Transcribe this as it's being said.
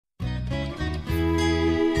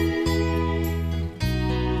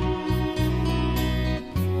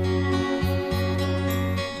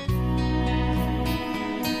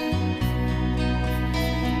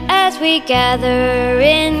we gather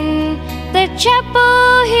in the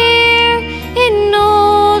chapel here in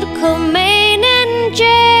old Kilmainham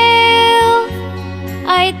jail,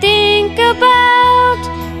 I think about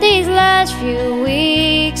these last few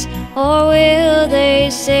weeks, or will they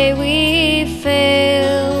say we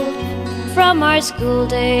failed? From our school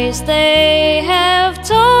days they have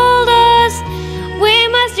told us we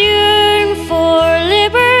must yearn for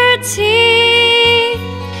liberty.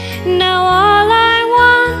 Now all I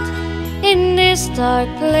want in this dark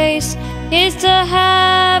place is to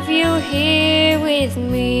have you here with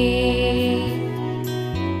me.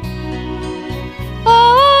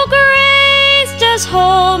 Oh, grace, just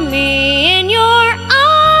hold me in your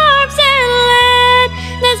arms and let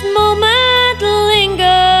this moment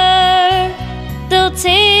linger. They'll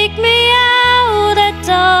take me out at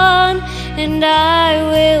dawn and I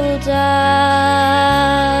will die.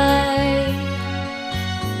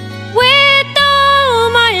 With all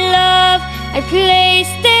my love, I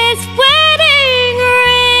place this wedding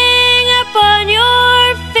ring upon your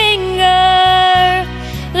finger.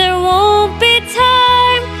 There won't be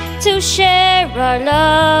time to share our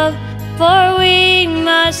love, for we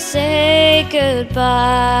must say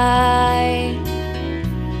goodbye.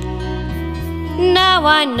 Now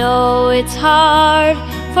I know it's hard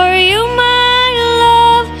for you, my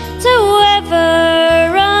love, to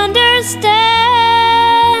ever understand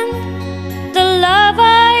the love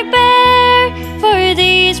I bear for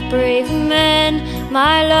these brave men,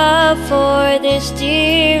 my love for this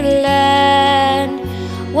dear land.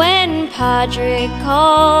 When Padre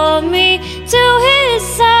called me to his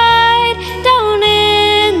side down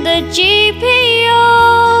in the GPO,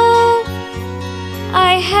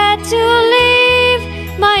 I had to leave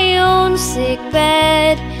my own sick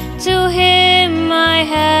bed. To him I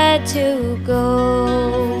had to go.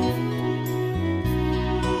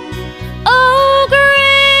 Oh,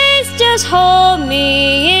 grace, just hold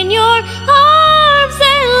me in your arms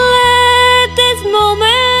and let this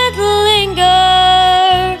moment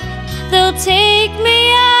linger. They'll take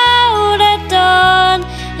me out at dawn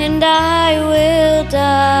and I will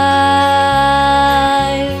die.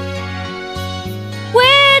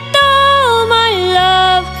 With all my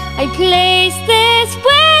love, I place this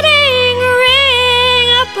wedding ring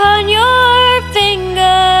upon your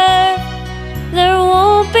finger. There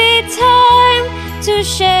won't be time to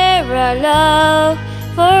share our love,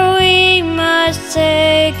 for we must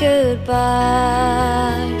say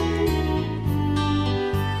goodbye.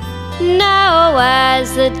 Now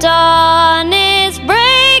as the dawn is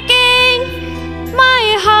breaking, my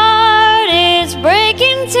heart is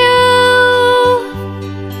breaking too.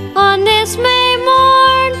 On this May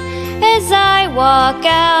morn, as I walk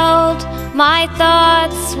out, my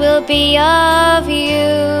thoughts will be of you.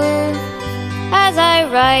 As I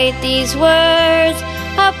write these words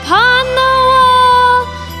upon the wall,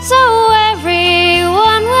 so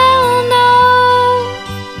everyone will know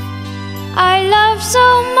I love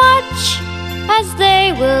so much, as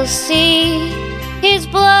they will see his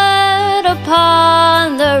blood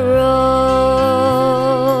upon the rose.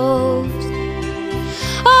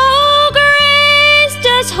 Oh, grace,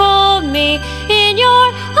 just hold me in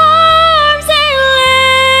your arms and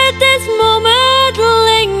let this moment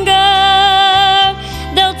linger.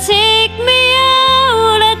 They'll take me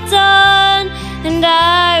out at dawn and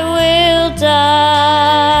I will die.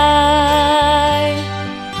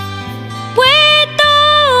 With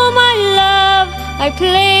all my love, I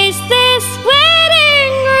place this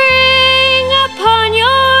wedding ring upon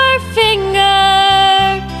your finger.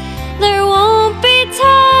 There won't be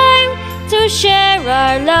time to share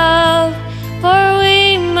our love, for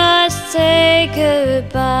we must say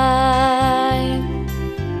goodbye.